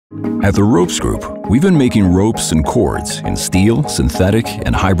At the Ropes Group, we've been making ropes and cords in steel, synthetic,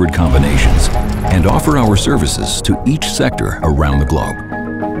 and hybrid combinations, and offer our services to each sector around the globe.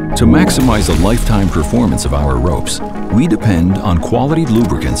 To maximize the lifetime performance of our ropes, we depend on quality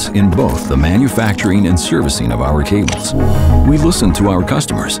lubricants in both the manufacturing and servicing of our cables. We listened to our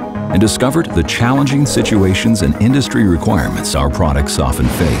customers and discovered the challenging situations and industry requirements our products often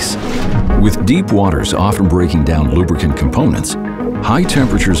face. With deep waters often breaking down lubricant components, high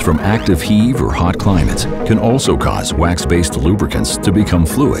temperatures from active heave or hot climates can also cause wax-based lubricants to become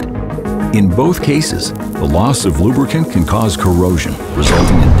fluid. In both cases, the loss of lubricant can cause corrosion,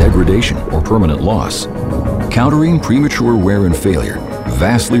 resulting in degradation or permanent loss. Countering premature wear and failure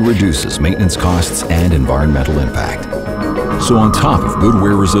vastly reduces maintenance costs and environmental impact. So on top of good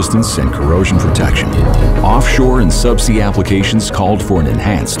wear resistance and corrosion protection, offshore and subsea applications called for an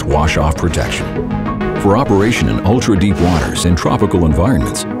enhanced wash-off protection. For operation in ultra-deep waters and tropical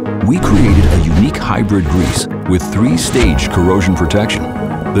environments, we created a unique hybrid grease with 3-stage corrosion protection.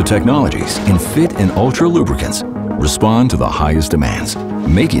 The technologies in fit and ultra lubricants respond to the highest demands,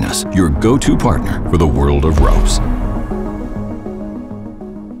 making us your go-to partner for the world of ropes.